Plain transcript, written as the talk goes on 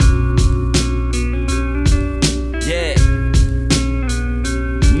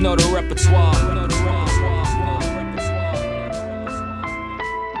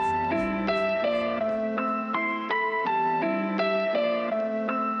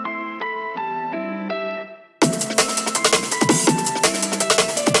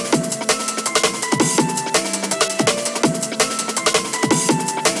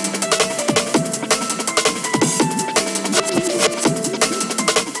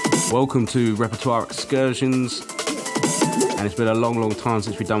Welcome to Repertoire Excursions, and it's been a long time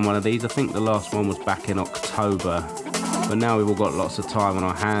since we've done one of these. I think the last one was back in October, but now we've all got lots of time on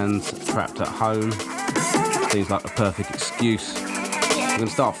our hands, trapped at home. Seems like the perfect excuse. We're going to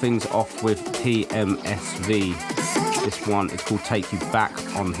start things off with TMSV. This one is called Take You Back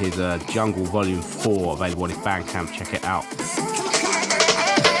on his Jungle Volume 4, available on his Bandcamp. Check it out.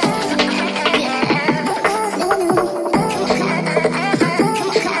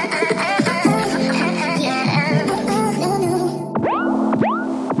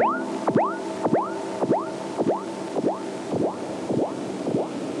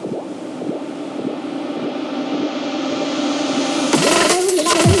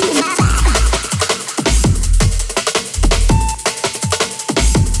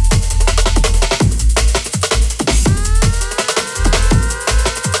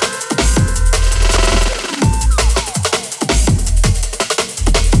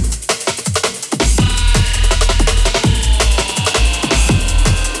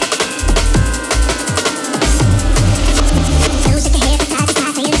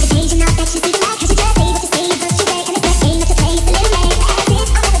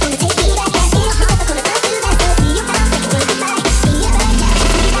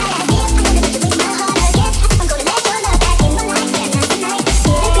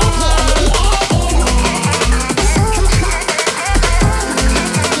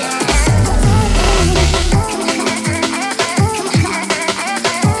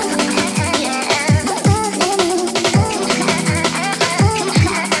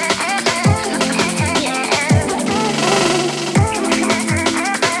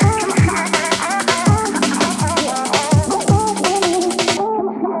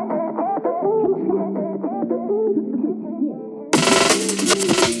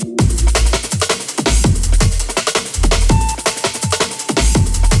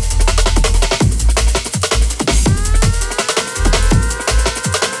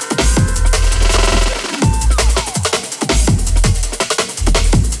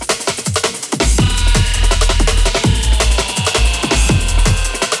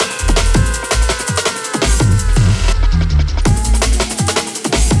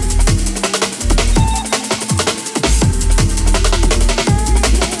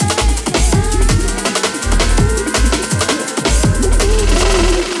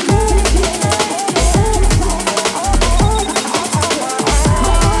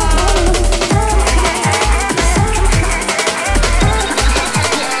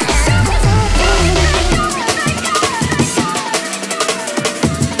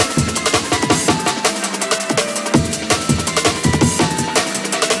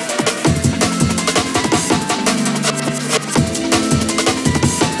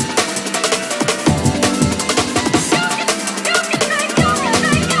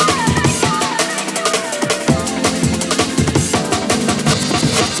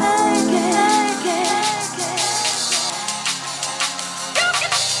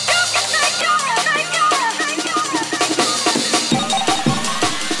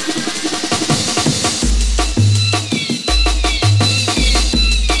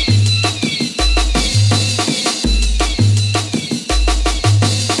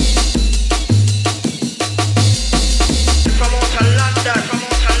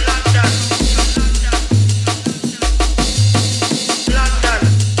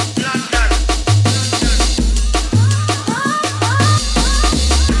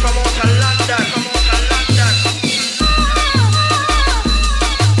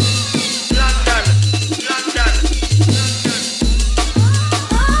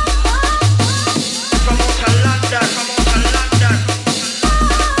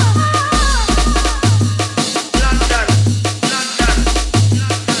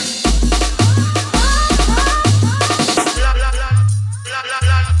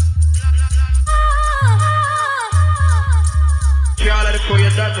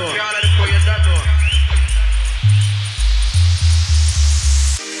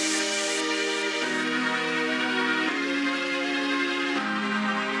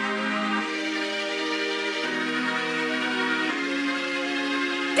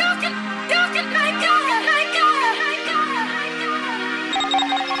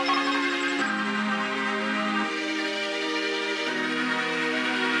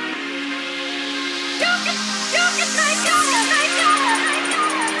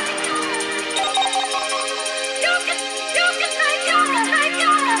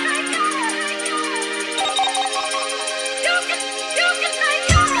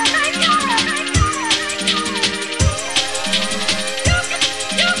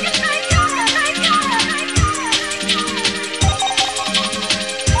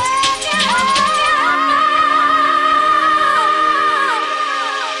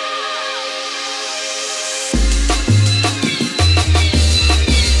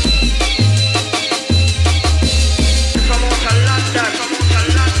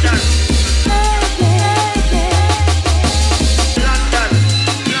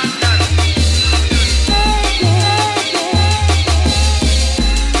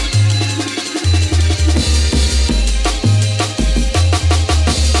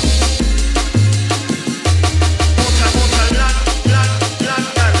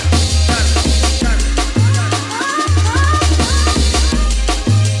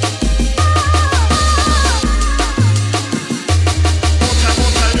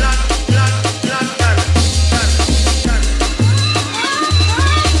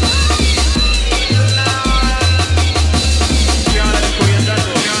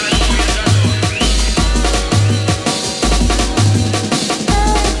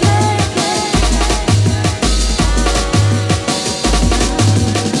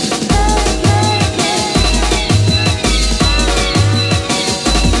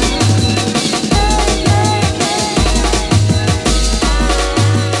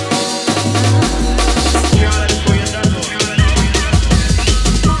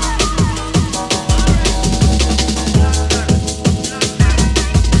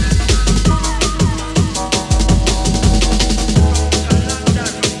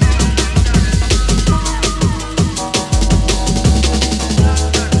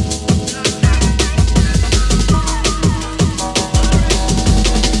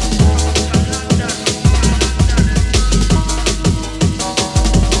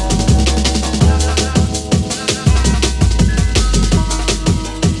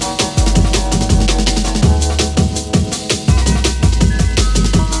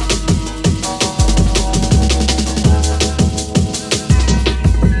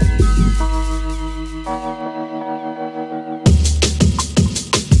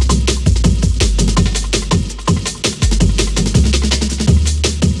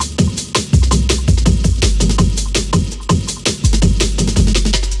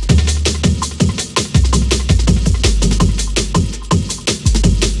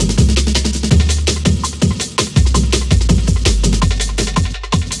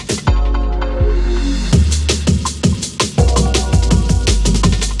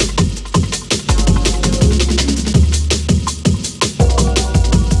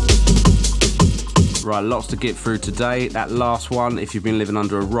 lots to get through today. That last one, if you've been living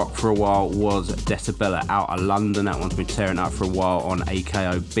under a rock for a while, was Decibella out of London. That one's been tearing up for a while on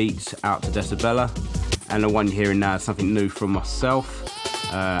AKO Beats, out to Decibella. And the one you're hearing now is something new from myself.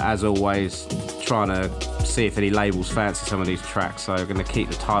 As always, trying to see if any labels fancy some of these tracks, so I'm going to keep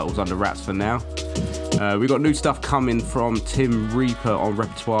the titles under wraps for now. We've got new stuff coming from Tim Reaper on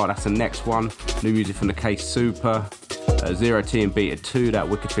Repertoire, that's the next one. New music from the Case Super, Zero T and Beta 2, that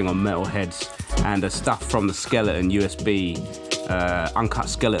wicked thing on Metalheads, and stuff from the Skeleton USB, Uncut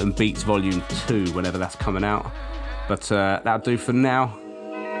Skeleton Beats Volume 2, whenever that's coming out. But that'll do for now.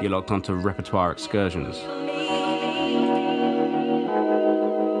 You're logged onto Repertoire Excursions.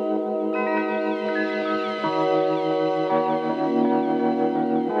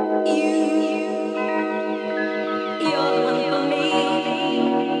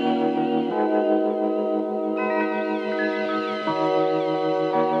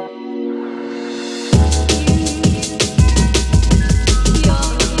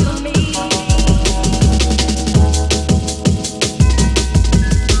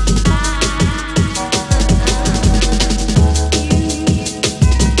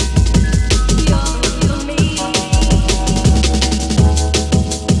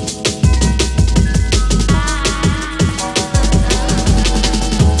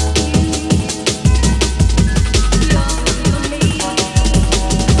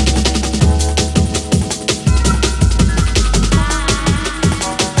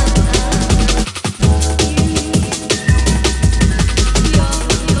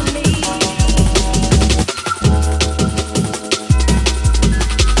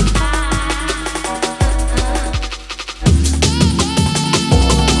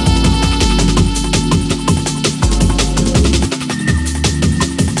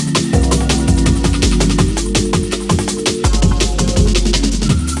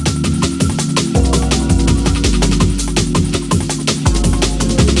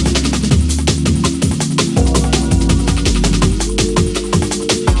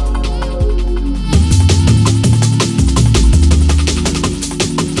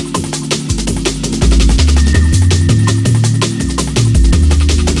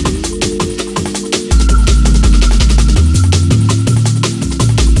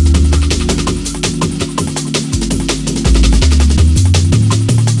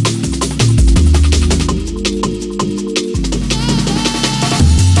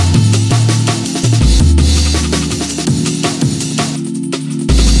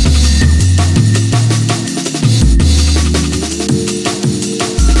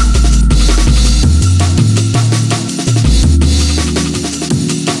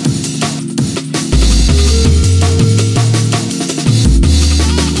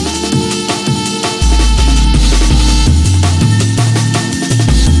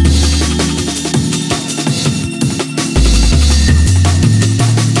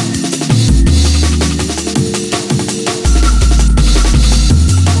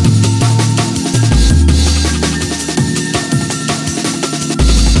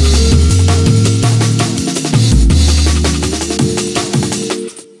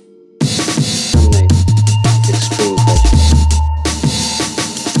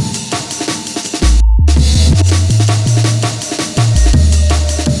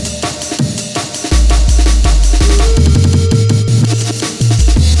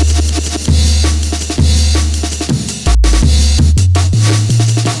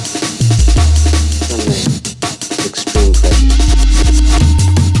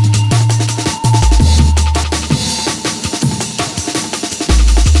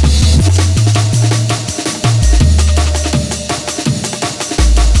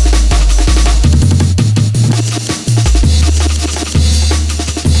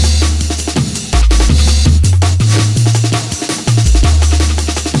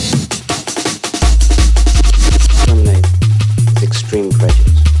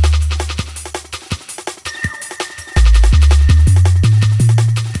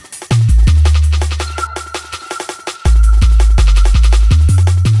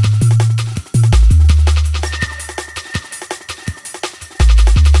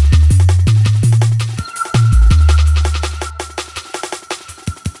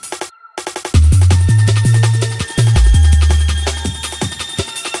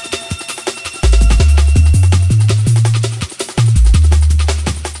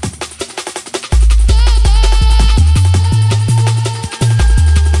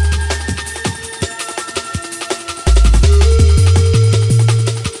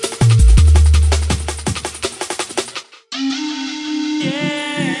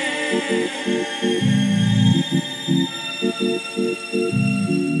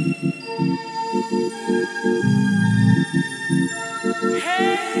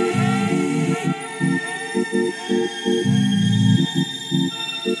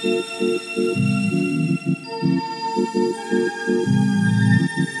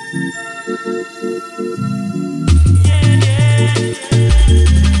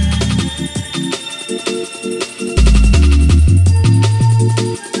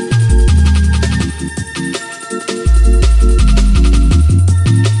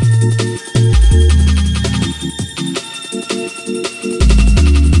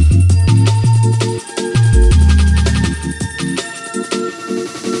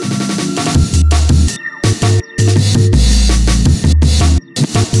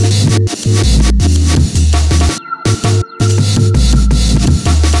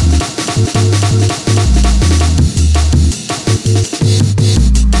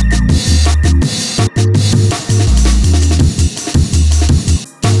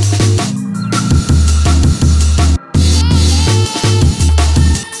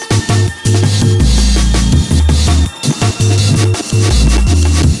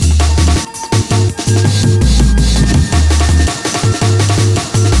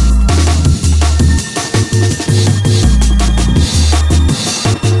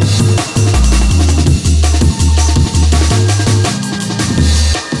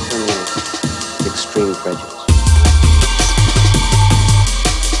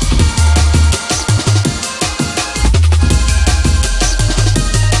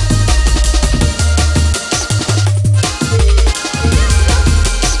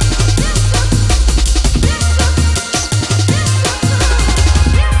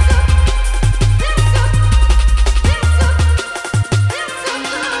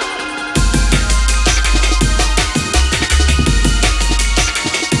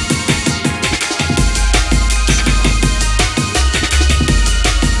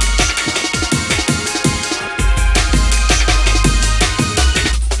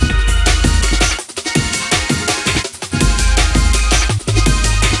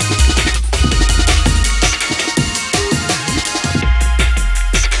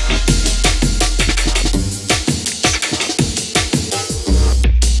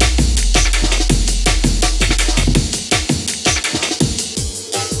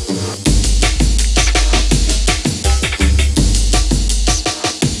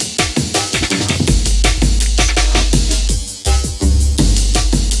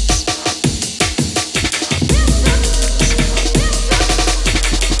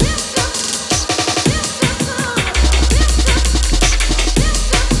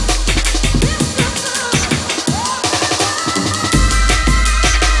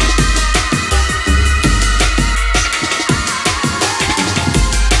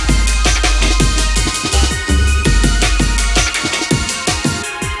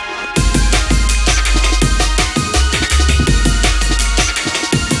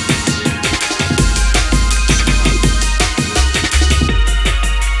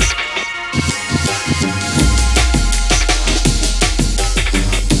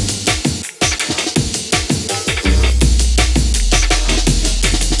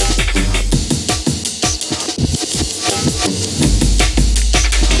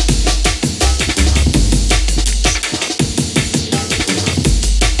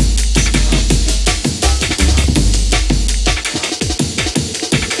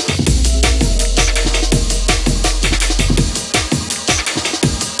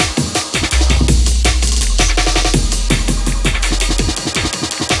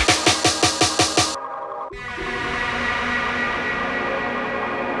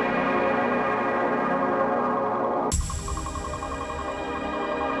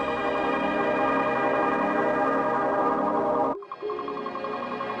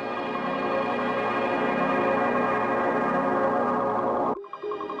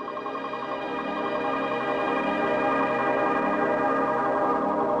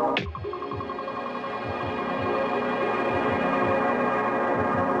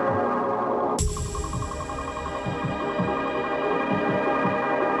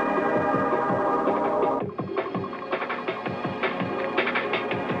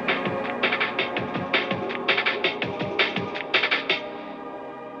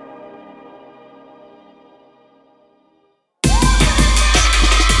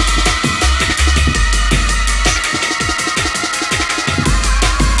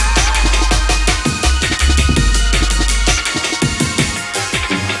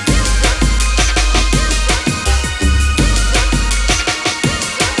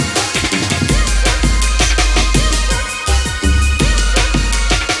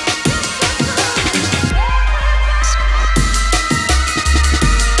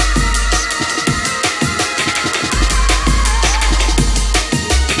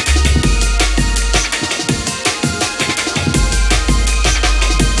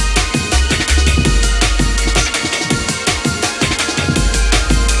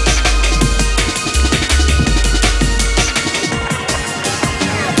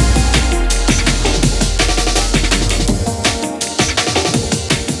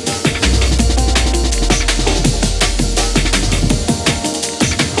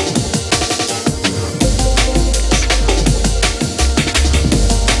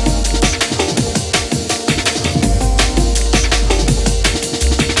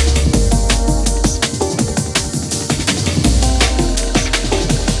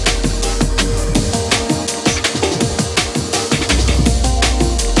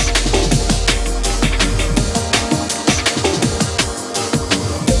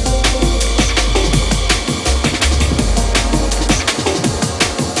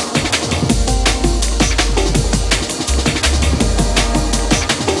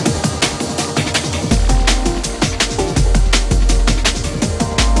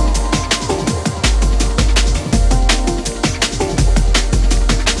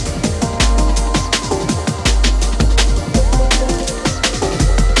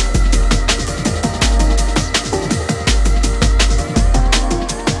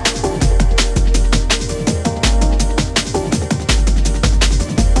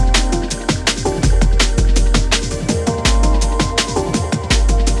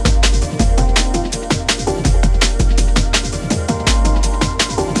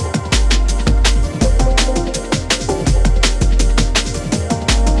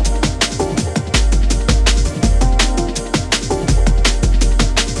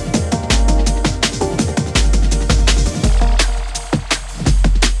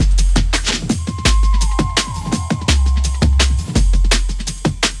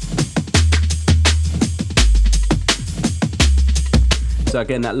 So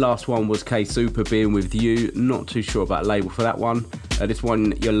again, that last one was K Super, Being With You. Not too sure about label for that one. This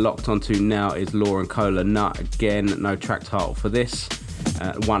one you're locked onto now is Law and Cola Nut. Again, no track title for this.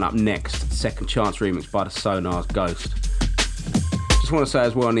 One up next, Second Chance remix by the Sonars Ghost. Just want to say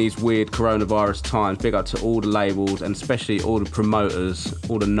as well, in these weird coronavirus times, big up to all the labels and especially all the promoters,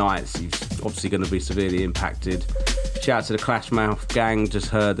 all the nights. He's obviously going to be severely impacted. Shout out to the Clashmouth gang, just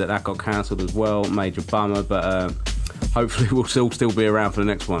heard that got cancelled as well. Major bummer, but hopefully we'll still be around for the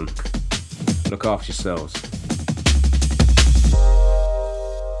next one. Look after yourselves.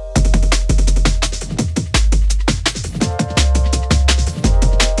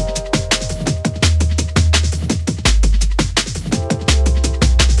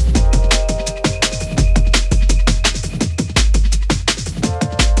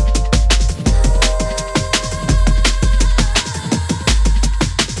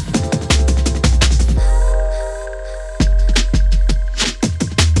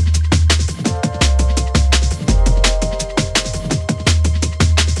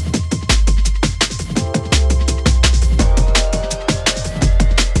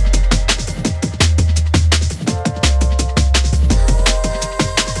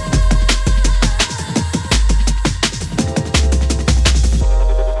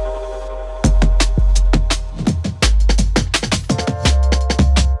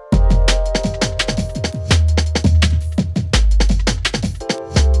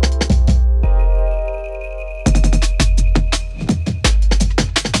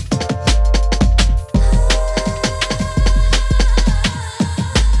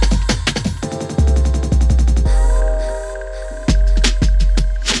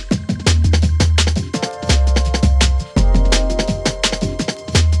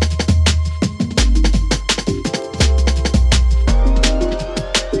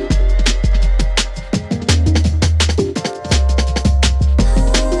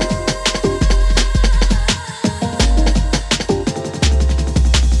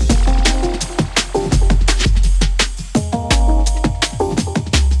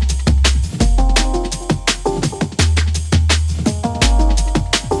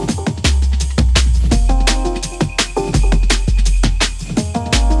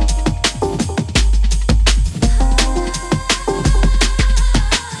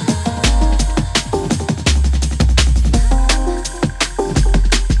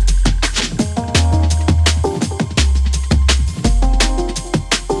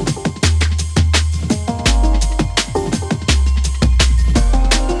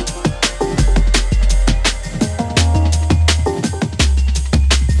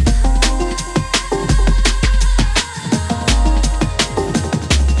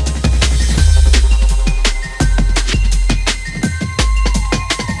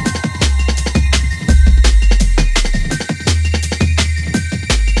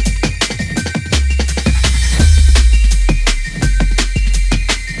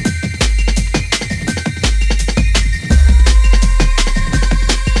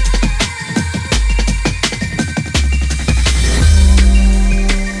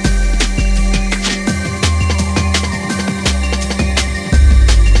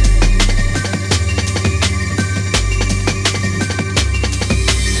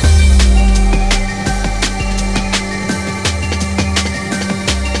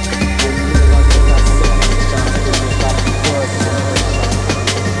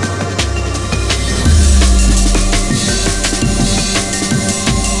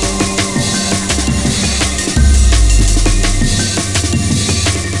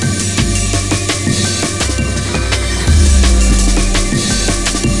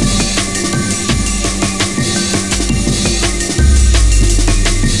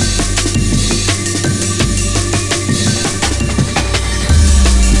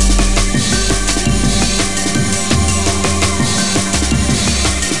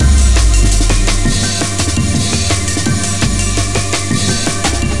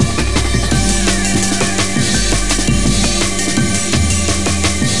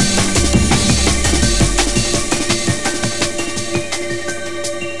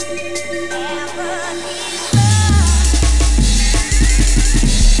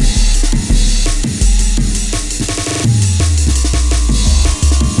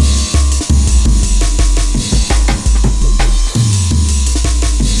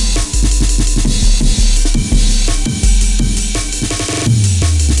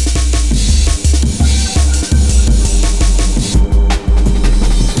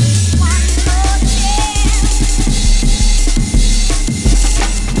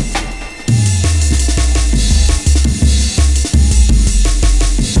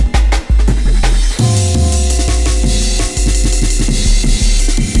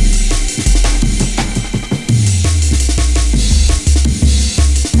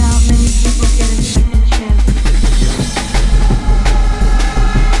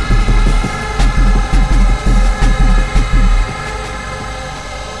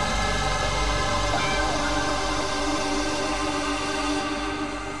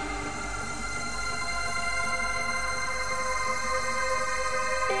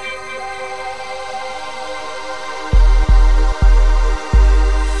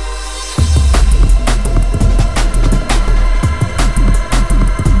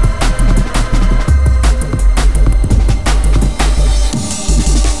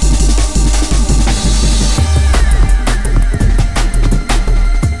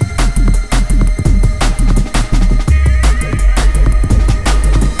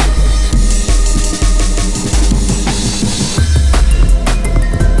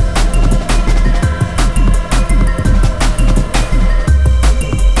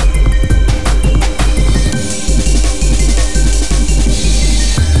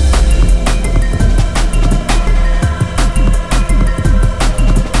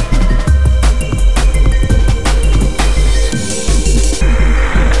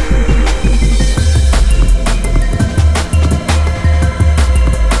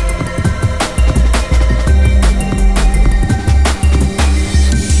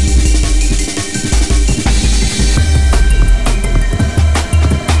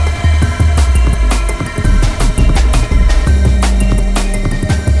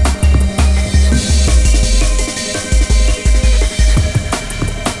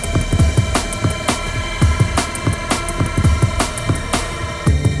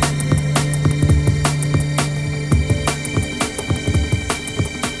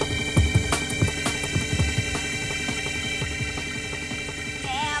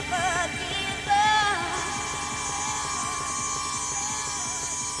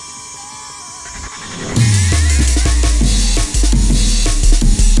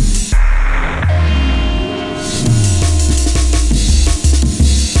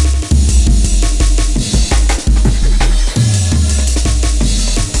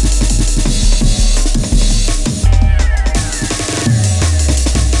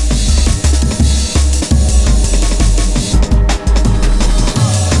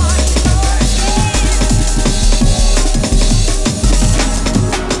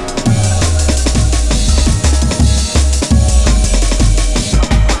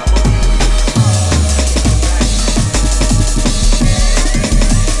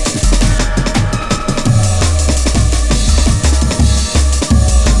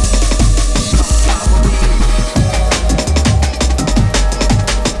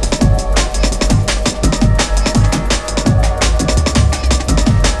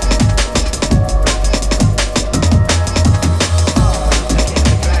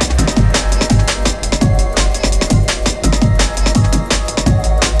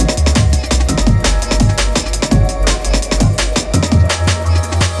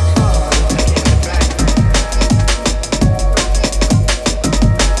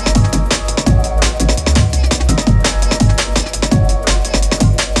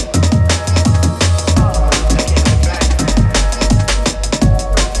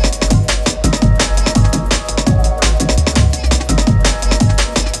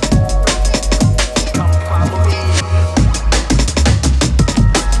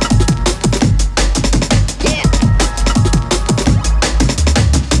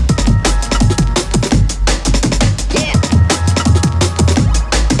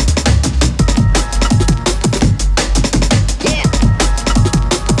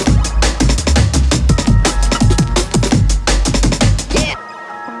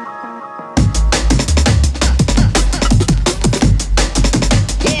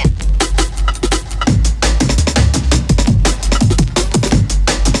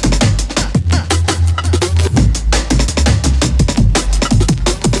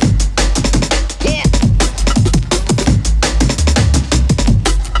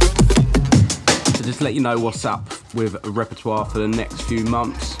 you know what's up with a repertoire for the next few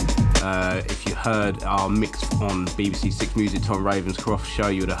months. If you heard our mix on BBC Six Music, Tom Ravenscroft show,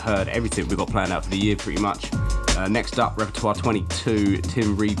 you would have heard everything we've got planned out for the year pretty much. Next up, Repertoire 22,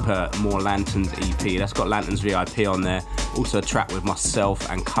 Tim Reaper, More Lanterns EP. That's got Lanterns VIP on there. Also a track with myself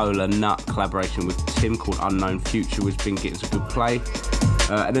and Cola Nut, collaboration with Tim called Unknown Future, which has been getting some good play.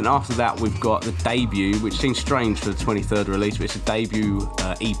 And then after that, we've got the debut, which seems strange for the 23rd release, but it's a debut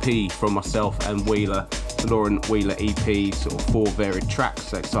EP from myself and Wheeler, the Lauren Wheeler EP, sort of 4 varied tracks.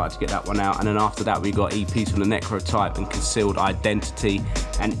 So excited to get that one out. And then after that, we got EPs from the Necrotype and Concealed Identity.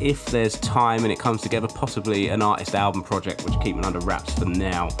 And if there's time and it comes together, possibly an artist album project, which keeping under wraps for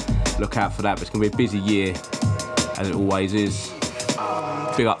now. Look out for that, but it's going to be a busy year, as it always is.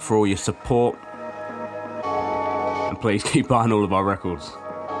 Big up for all your support. And please keep buying all of our records.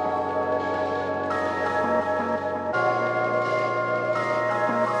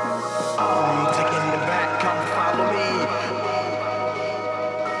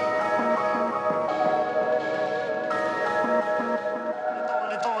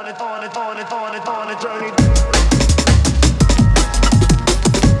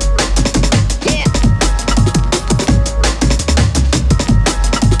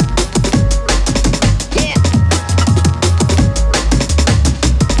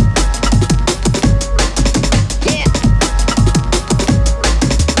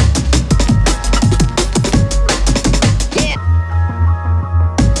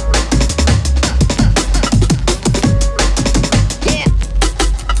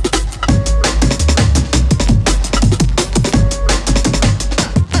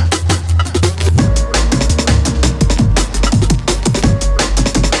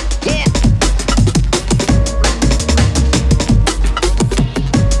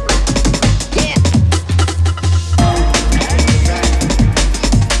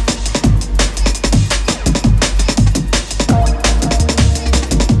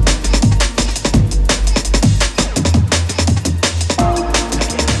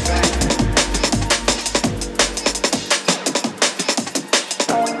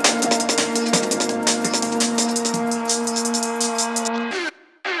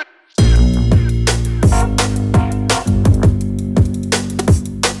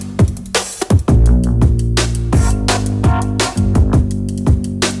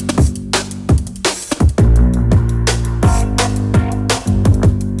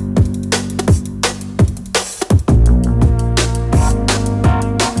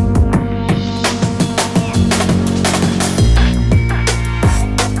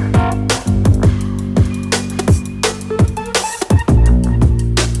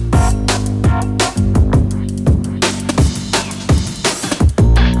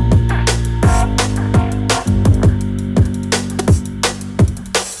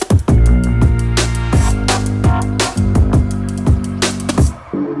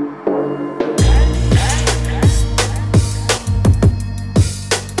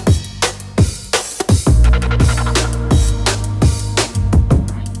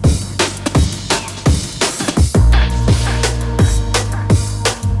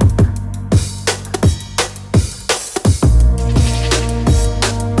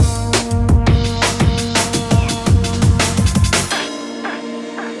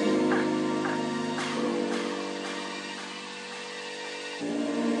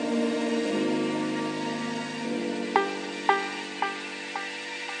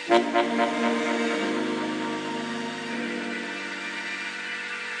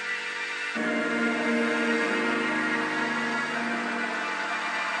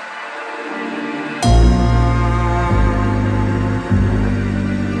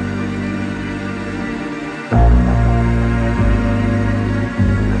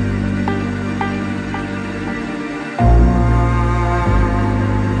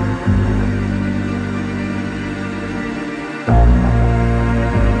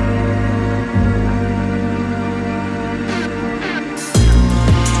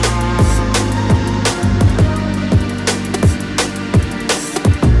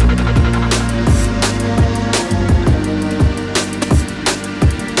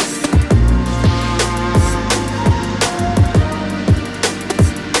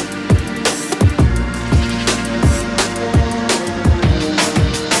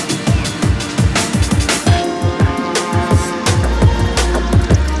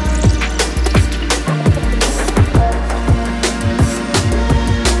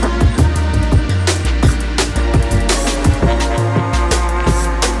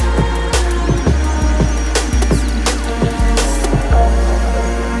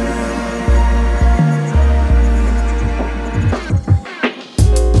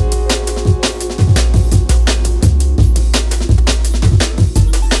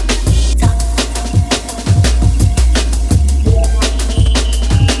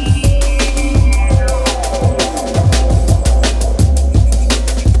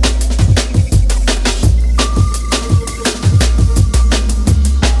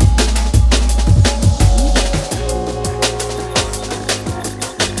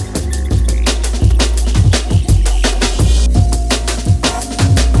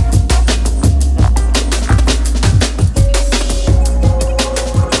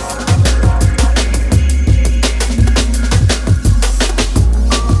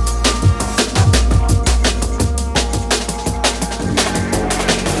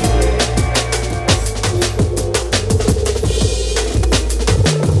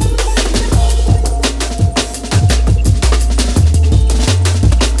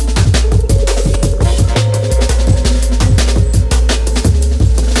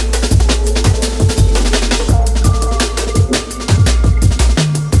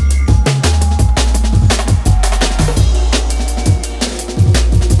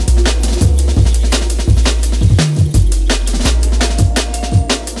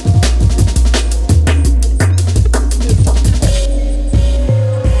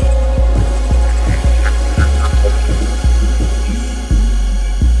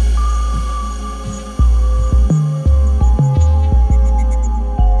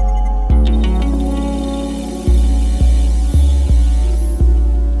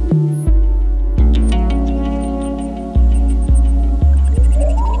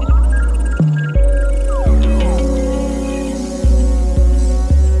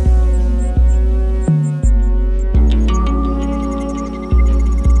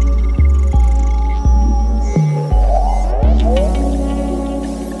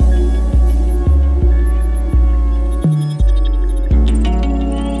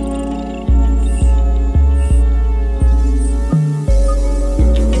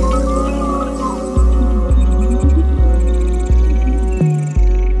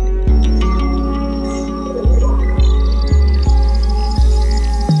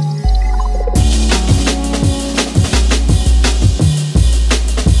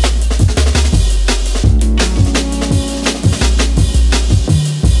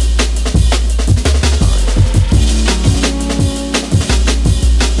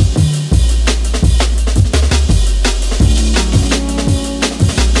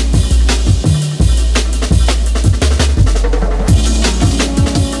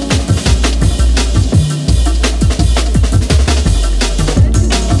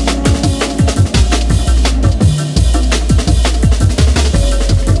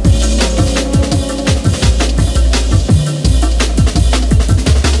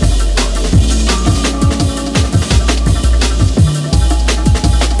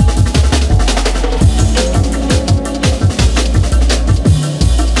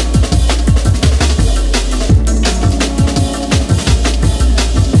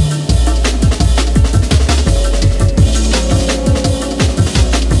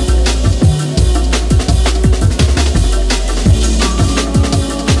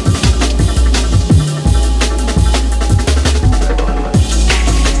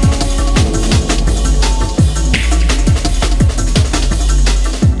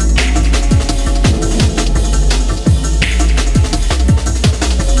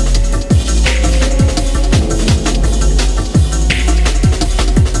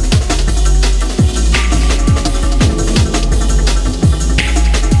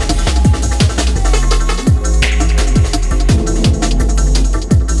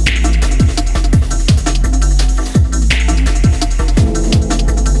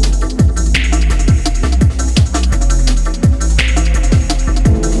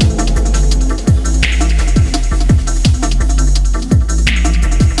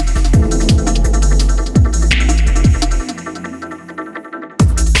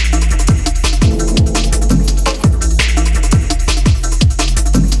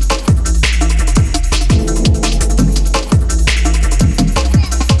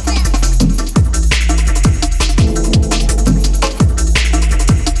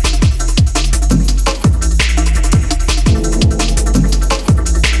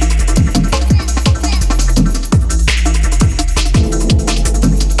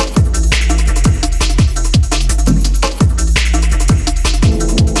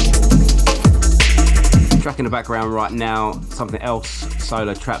 in the background right now, something else,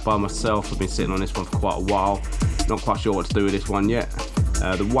 solo track by myself. I've been sitting on this one for quite a while. Not quite sure what to do with this one yet.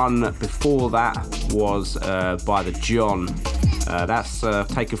 The one before that was by the John. That's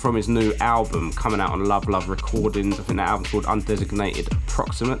taken from his new album coming out on Love Love Recordings. I think that album's called Undesignated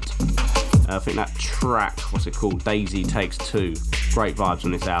Approximate. I think that track, what's it called? Daisy Takes Two. Great vibes on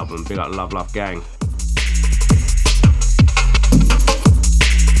this album. Big up Love Love gang.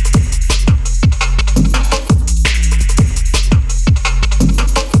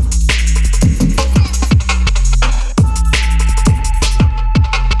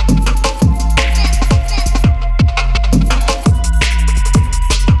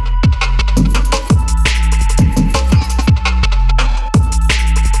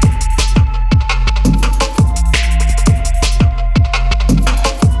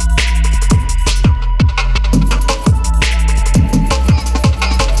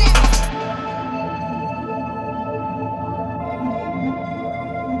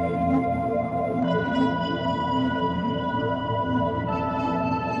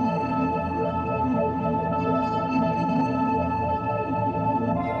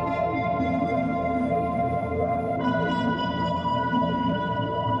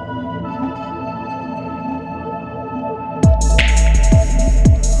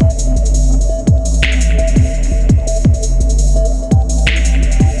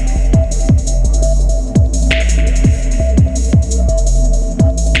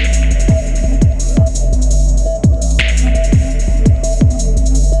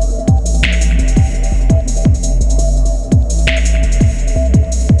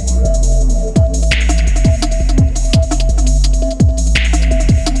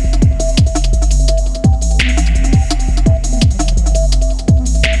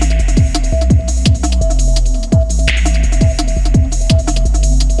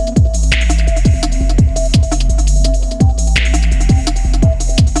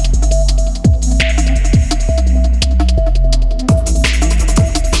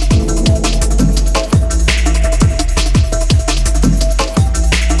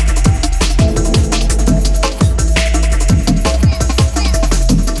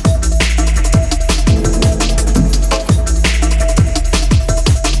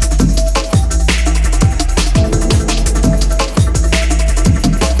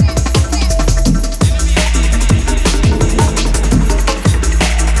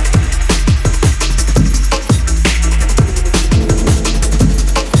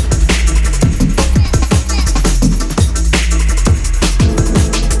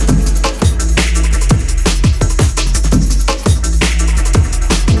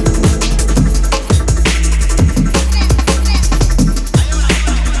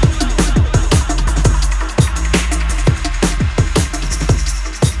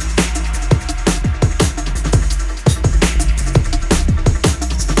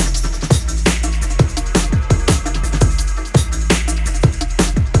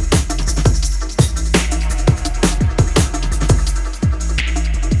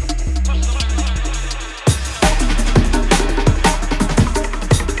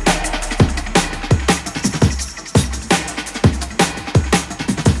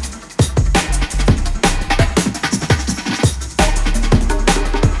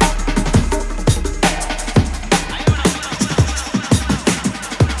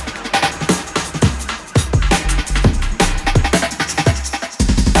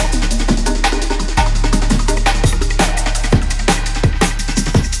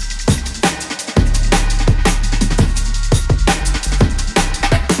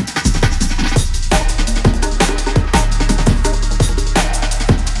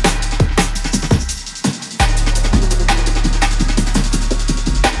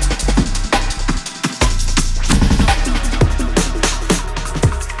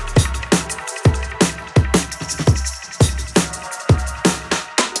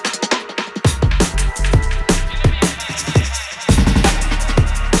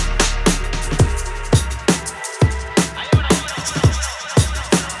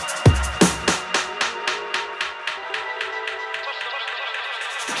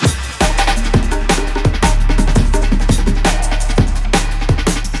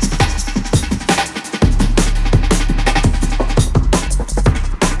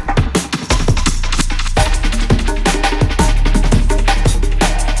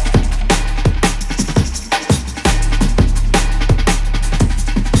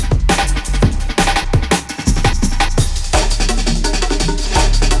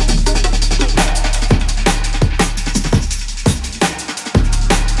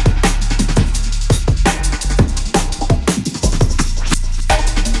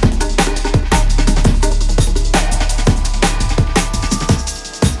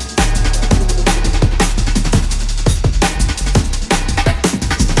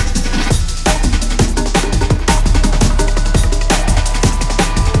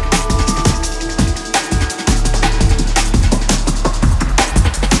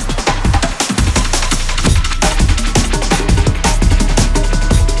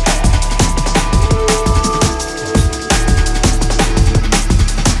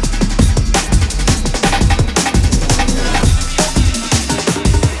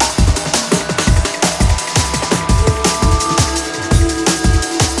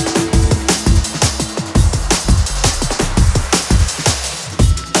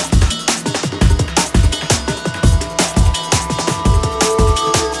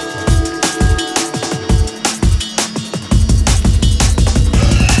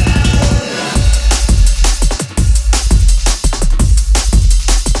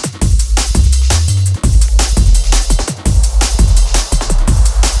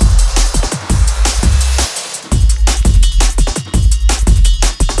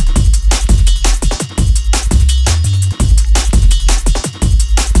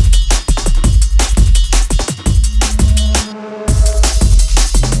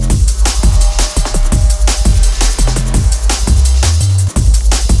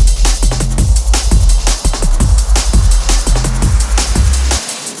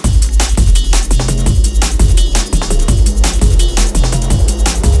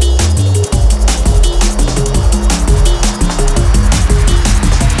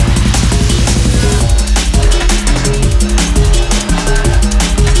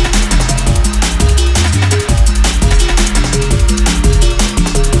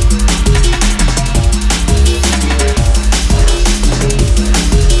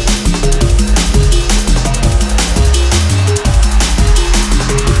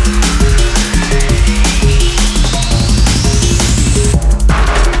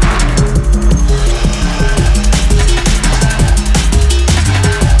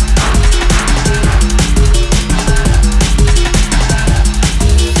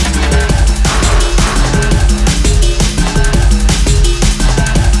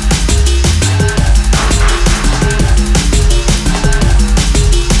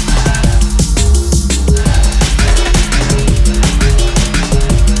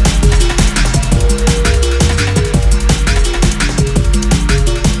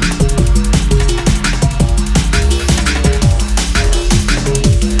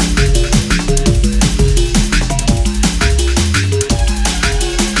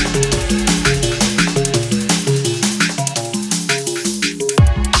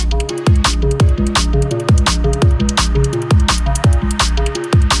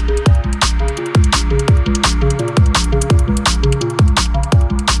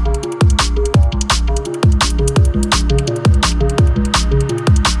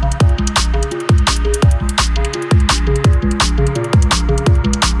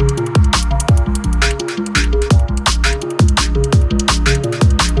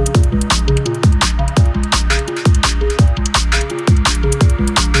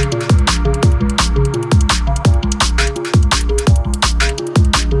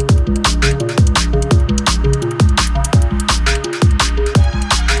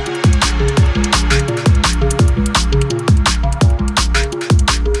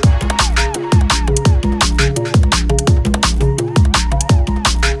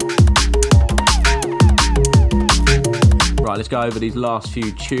 let's go over these last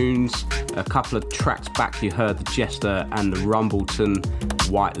few tunes. A couple of tracks back, you heard the Jester and the Rumbleton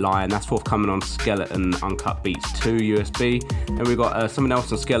White Lion. That's forthcoming on Skeleton Uncut Beats 2 USB. Then we've got something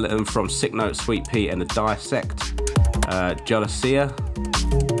else on Skeleton from Sick Note, Sweet Pea and the Dissect. Jalacia.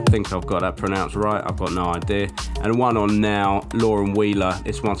 I think I've got that pronounced right. I've got no idea. And one on now, Lauren Wheeler.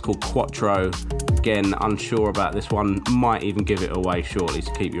 This one's called Quattro. Again, unsure about this one. Might even give it away shortly,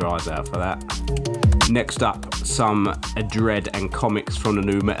 so keep your eyes out for that. Next up, some Dread and Comics from the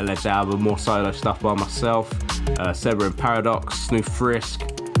new Metal Edge album. More solo stuff by myself. Severin Paradox, Snoop Frisk,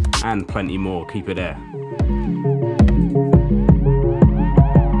 and plenty more. Keep it there.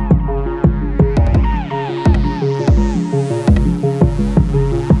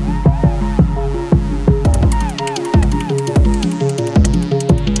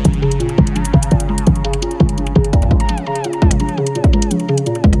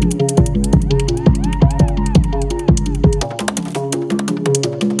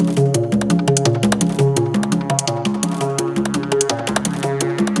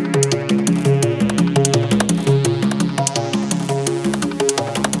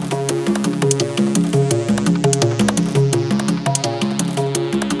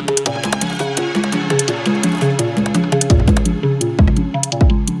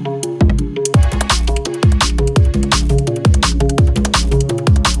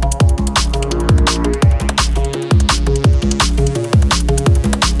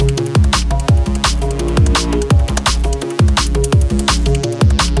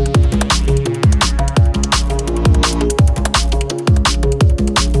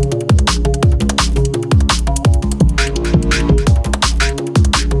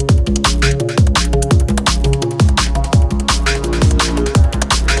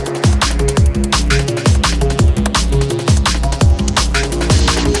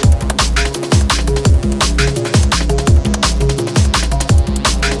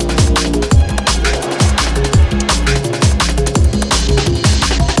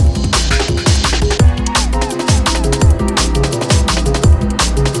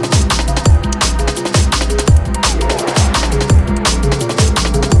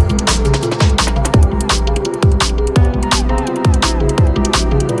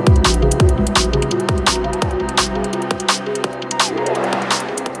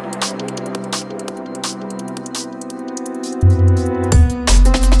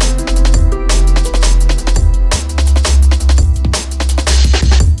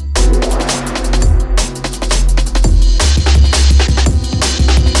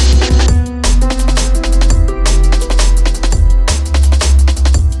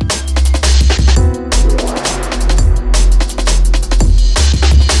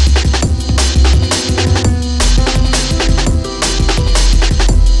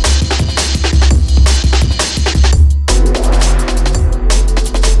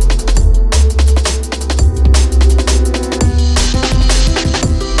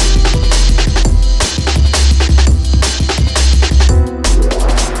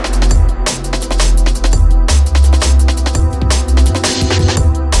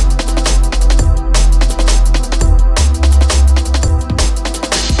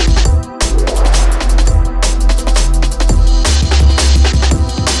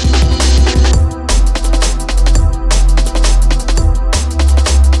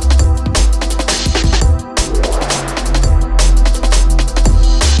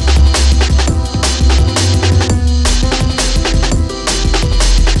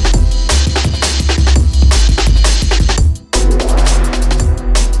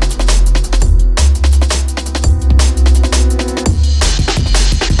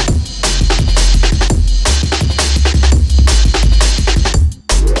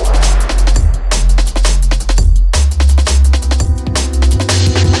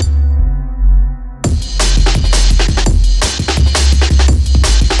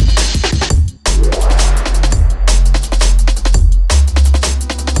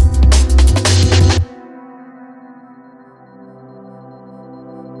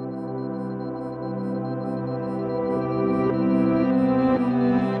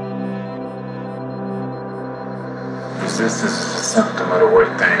 This is a symptom of the way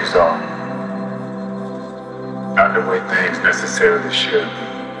things are, not the way things necessarily should be.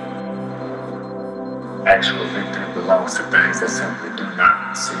 Actual victory belongs to things that simply do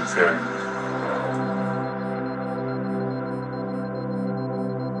not see failure.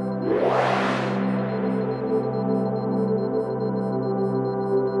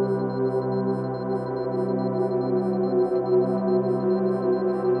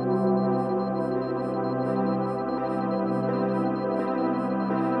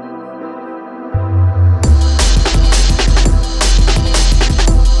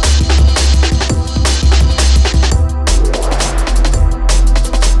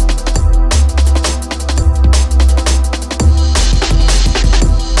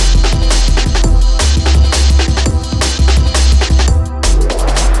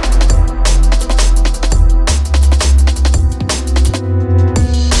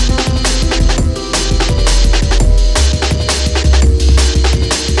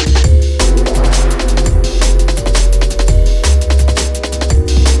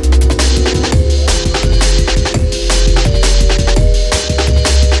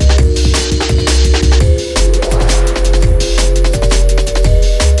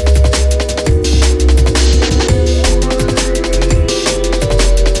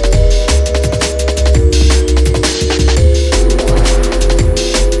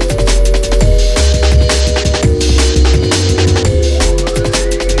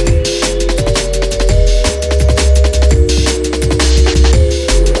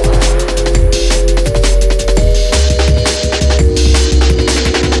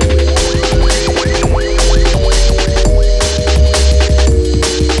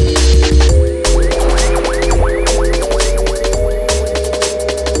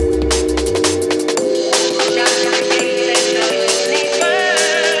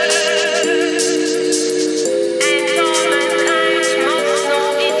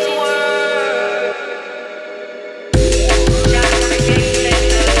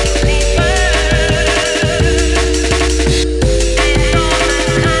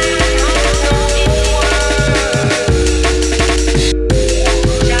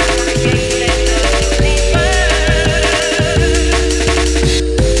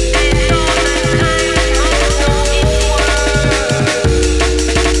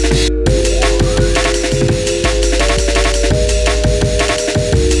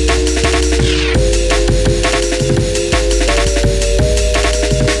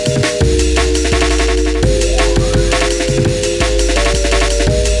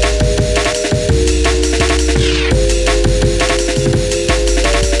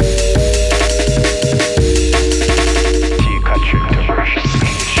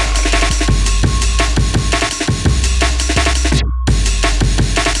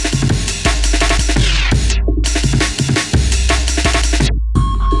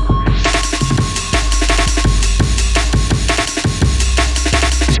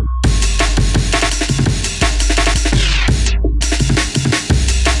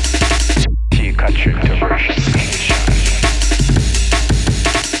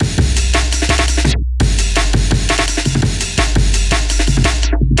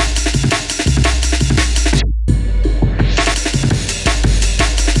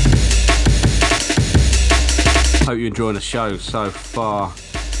 enjoying the show so far.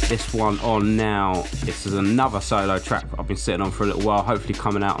 This one on now, this is another solo track I've been sitting on for a little while, hopefully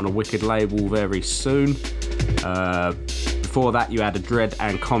coming out on a Wicked label very soon. Before that, you had a Dread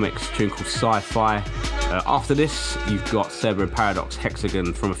and Comics tune called Sci-Fi. After this, you've got Seba and Paradox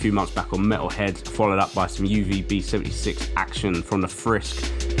Hexagon from a few months back on Metalhead, followed up by some UVB76 action from the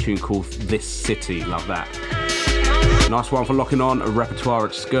Frisk, tune called This City. Love that. Nice one for locking on Repertoire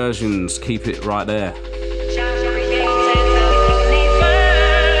Excursions. Keep it right there.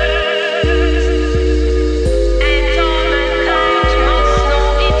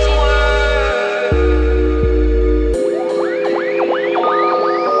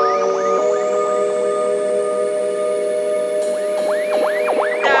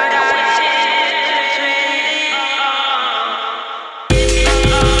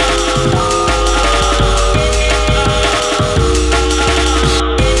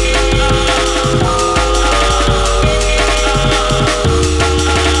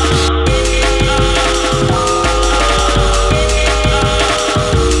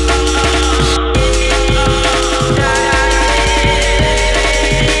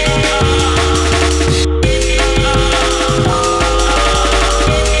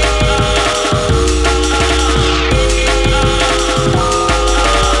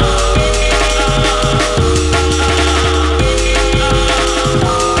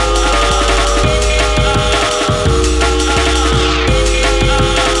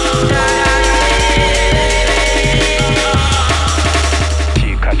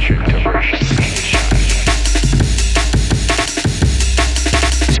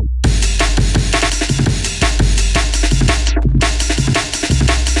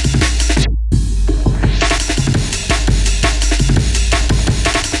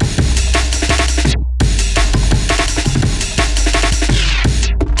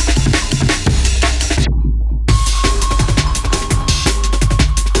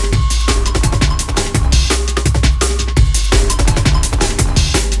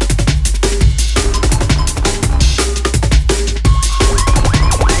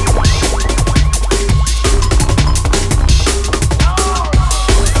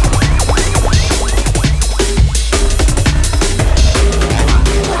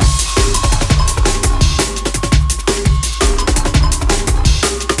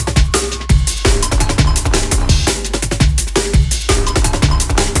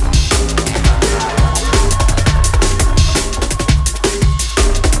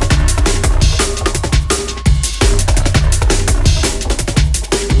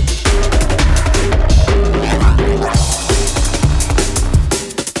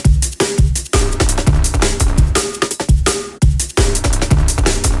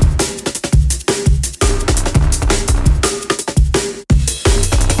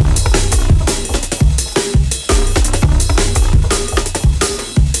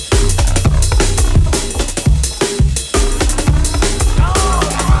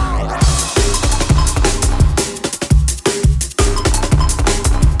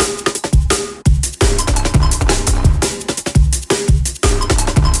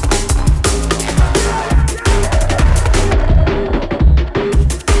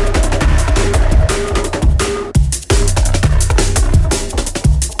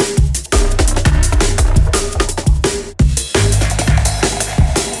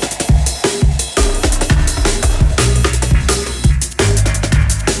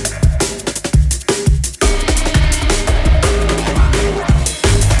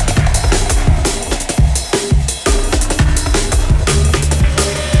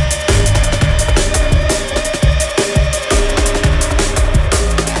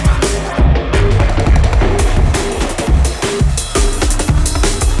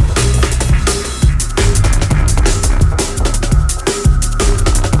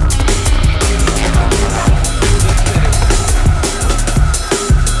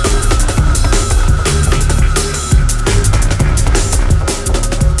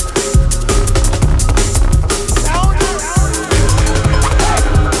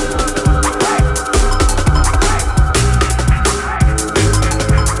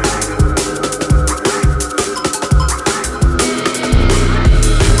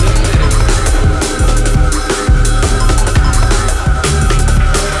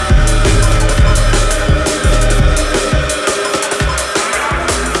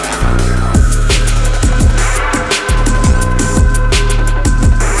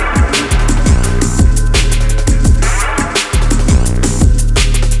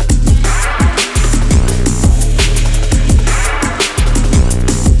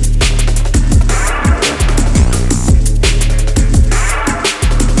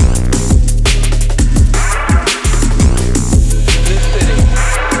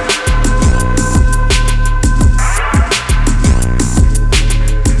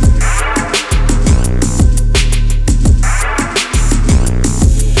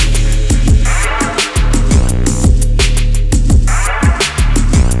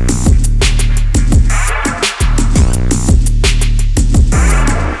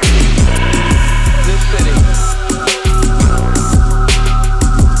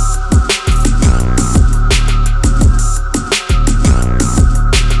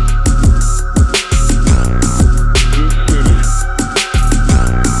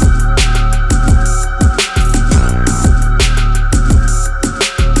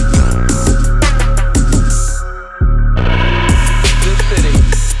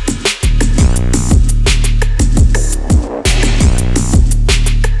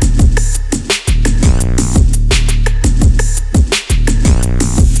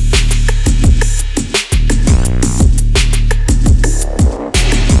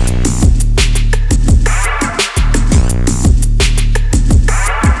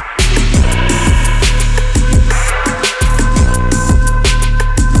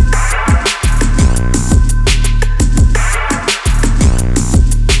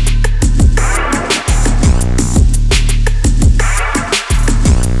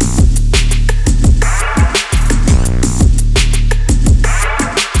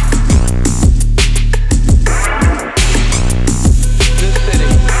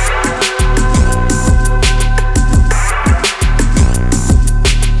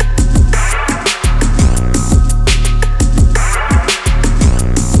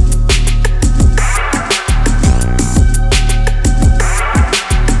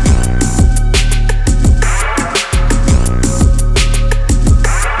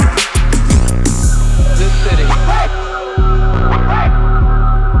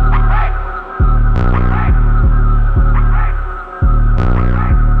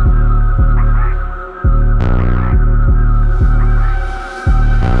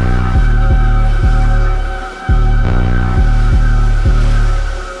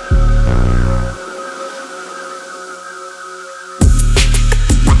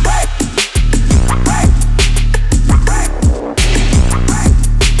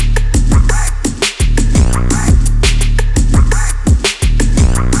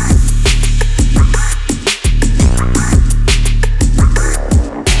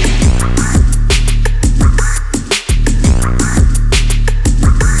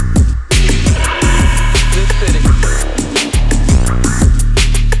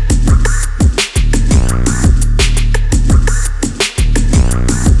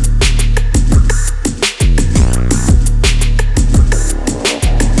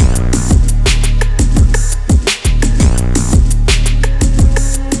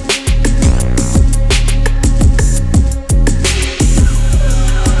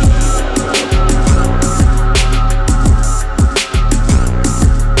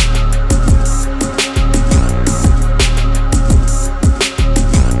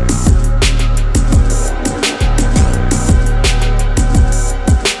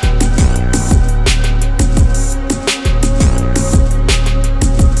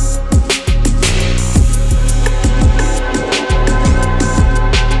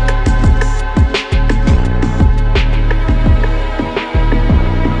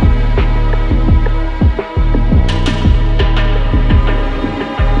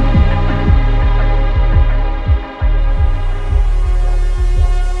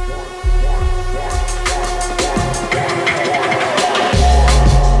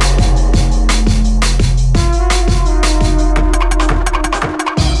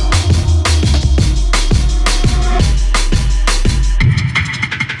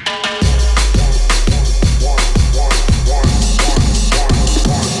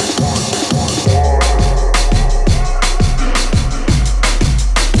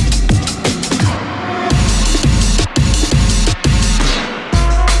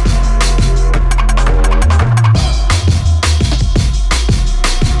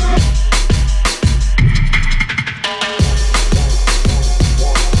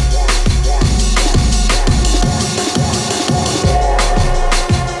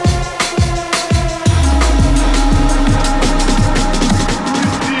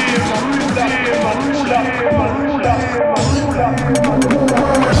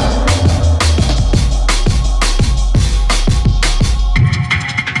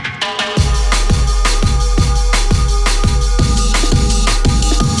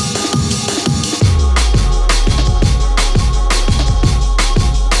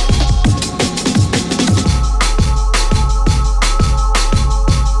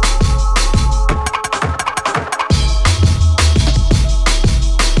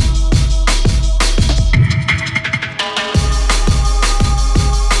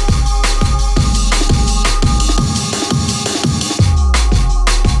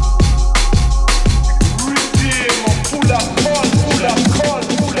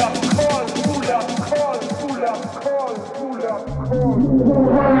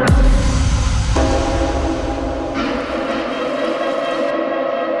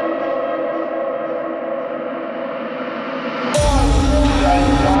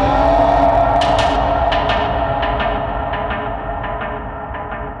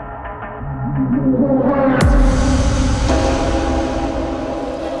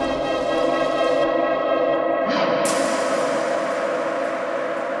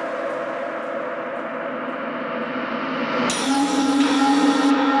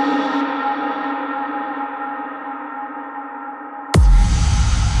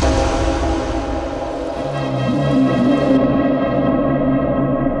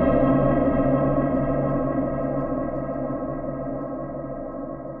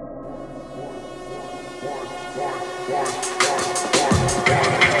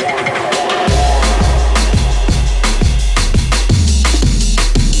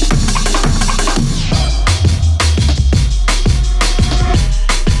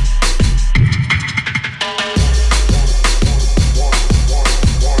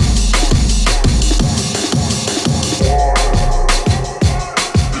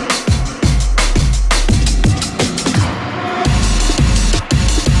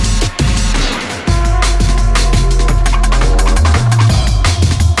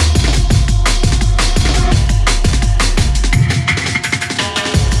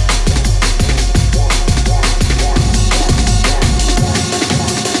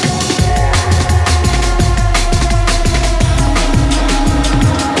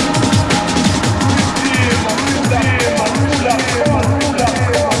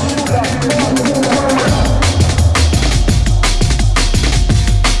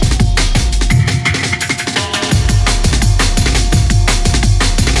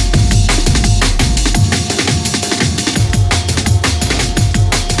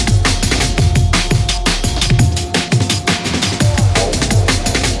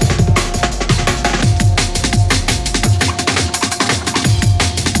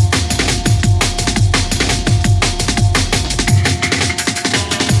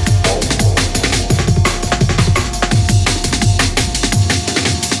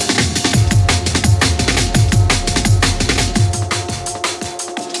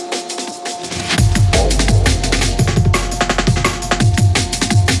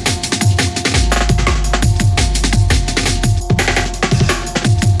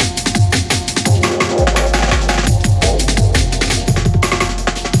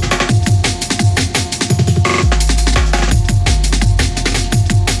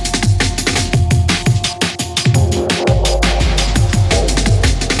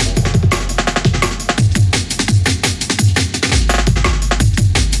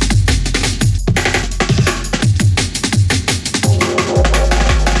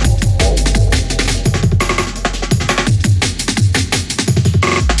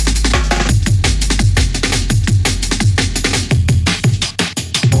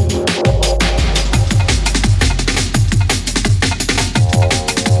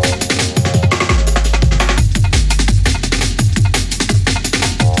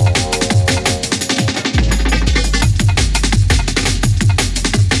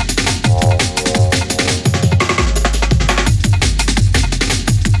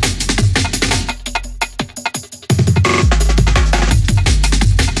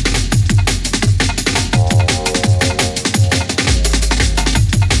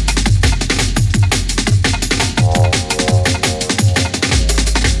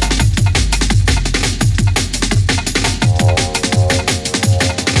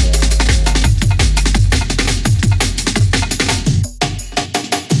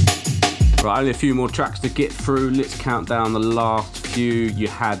 Only a few more tracks to get through. Let's count down the last few. You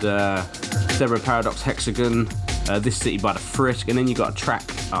had Stereo Paradox Hexagon, This City by the Frisk, and then you got a track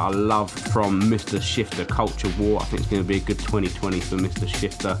I love from Mr. Shifter, Culture War. I think it's going to be a good 2020 for Mr.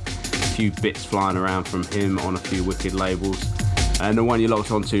 Shifter. A few bits flying around from him on a few wicked labels. And the one you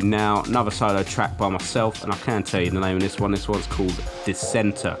locked onto now, another solo track by myself, and I can tell you the name of this one. This one's called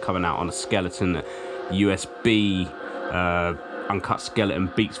Dissenter, coming out on a Skeleton USB Uncut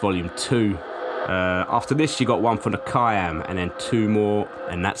Skeleton Beats Volume 2. After this, you got one for the Kayam, and then two more,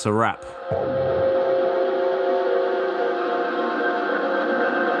 and that's a wrap.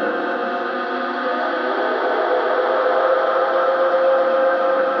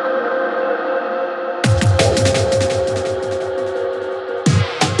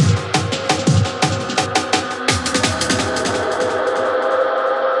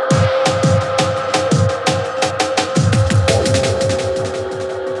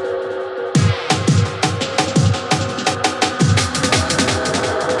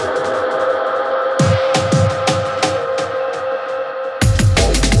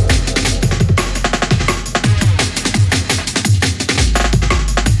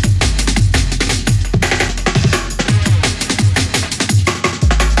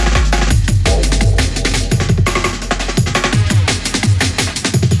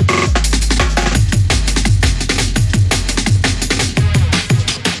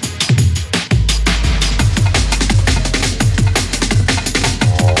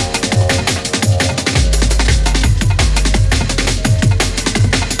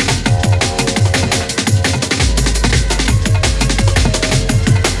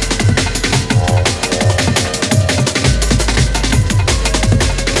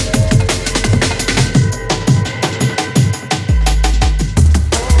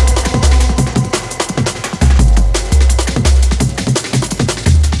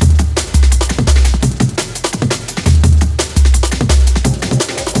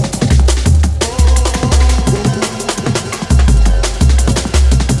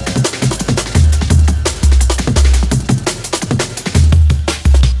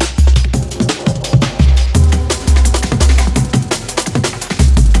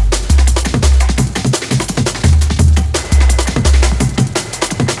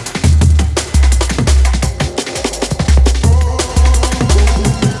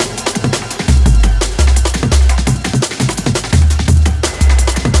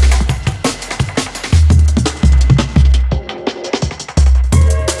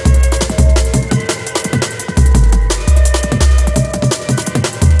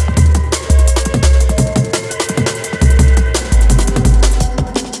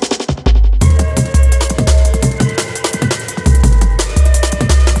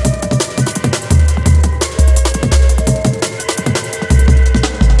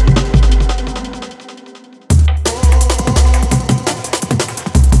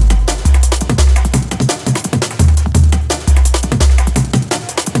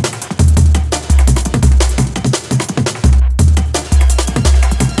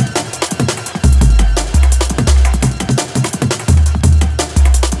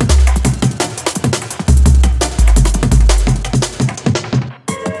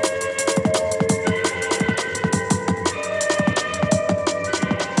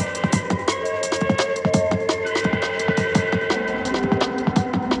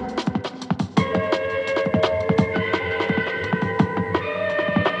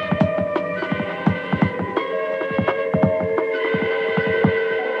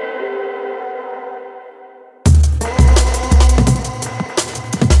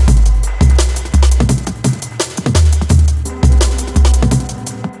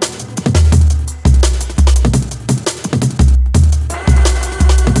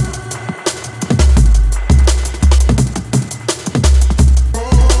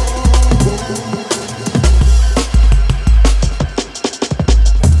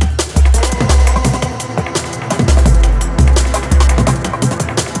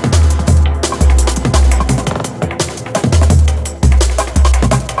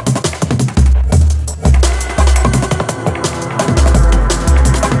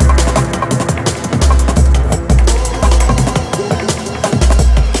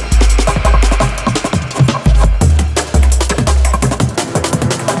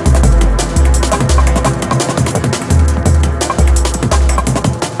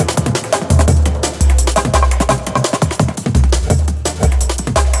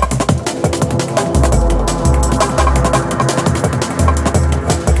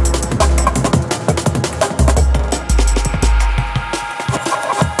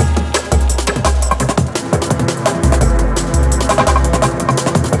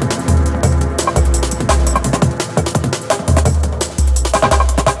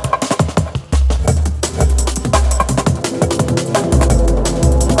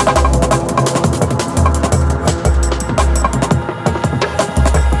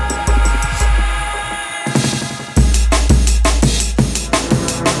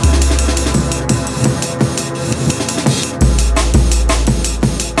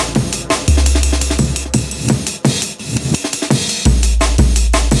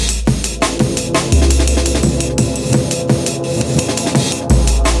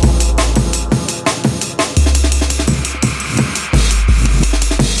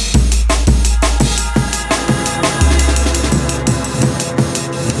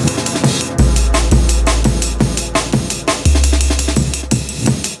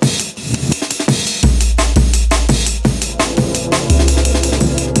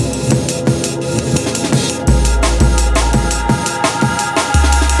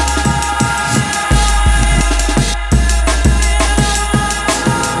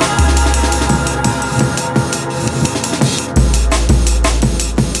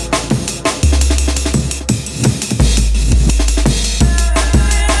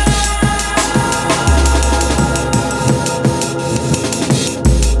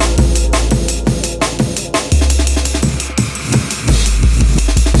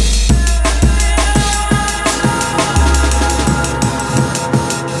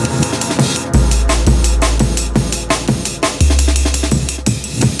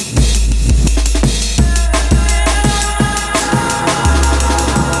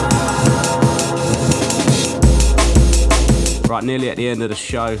 Right, nearly at the end of the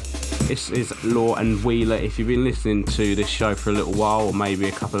show. This is Law and Wheeler. If you've been listening to this show for a little while, or maybe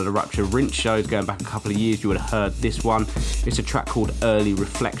a couple of the Rupture Rinse shows going back a couple of years, you would have heard this one. It's a track called Early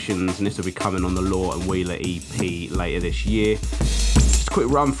Reflections, and this will be coming on the Law and Wheeler EP later this year. Just a quick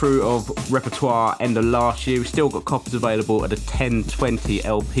run through of repertoire end of last year. We've still got copies available at the 1020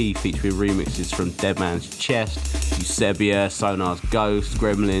 LP featuring remixes from Dead Man's Chest, Eusebia, Sonar's Ghost,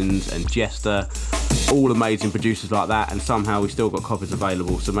 Gremlins and Jester. All amazing producers like that, and somehow we still got copies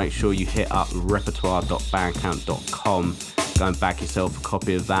available, so make sure you hit up repertoire.bandcamp.com, go and bag yourself a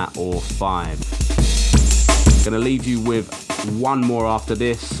copy of that or 5. Gonna leave you with one more after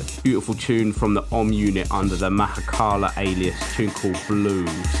this, beautiful tune from the Om Unit under the Mahakala alias, tune called Blue.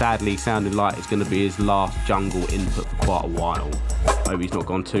 Sadly sounding like it's gonna be his last jungle input for quite a while. Hope he's not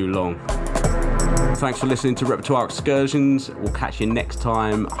gone too long. Thanks for listening to Repertoire Excursions. We'll catch you next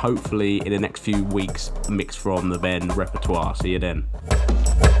time, hopefully in the next few weeks, mixed from the then Repertoire. See you then.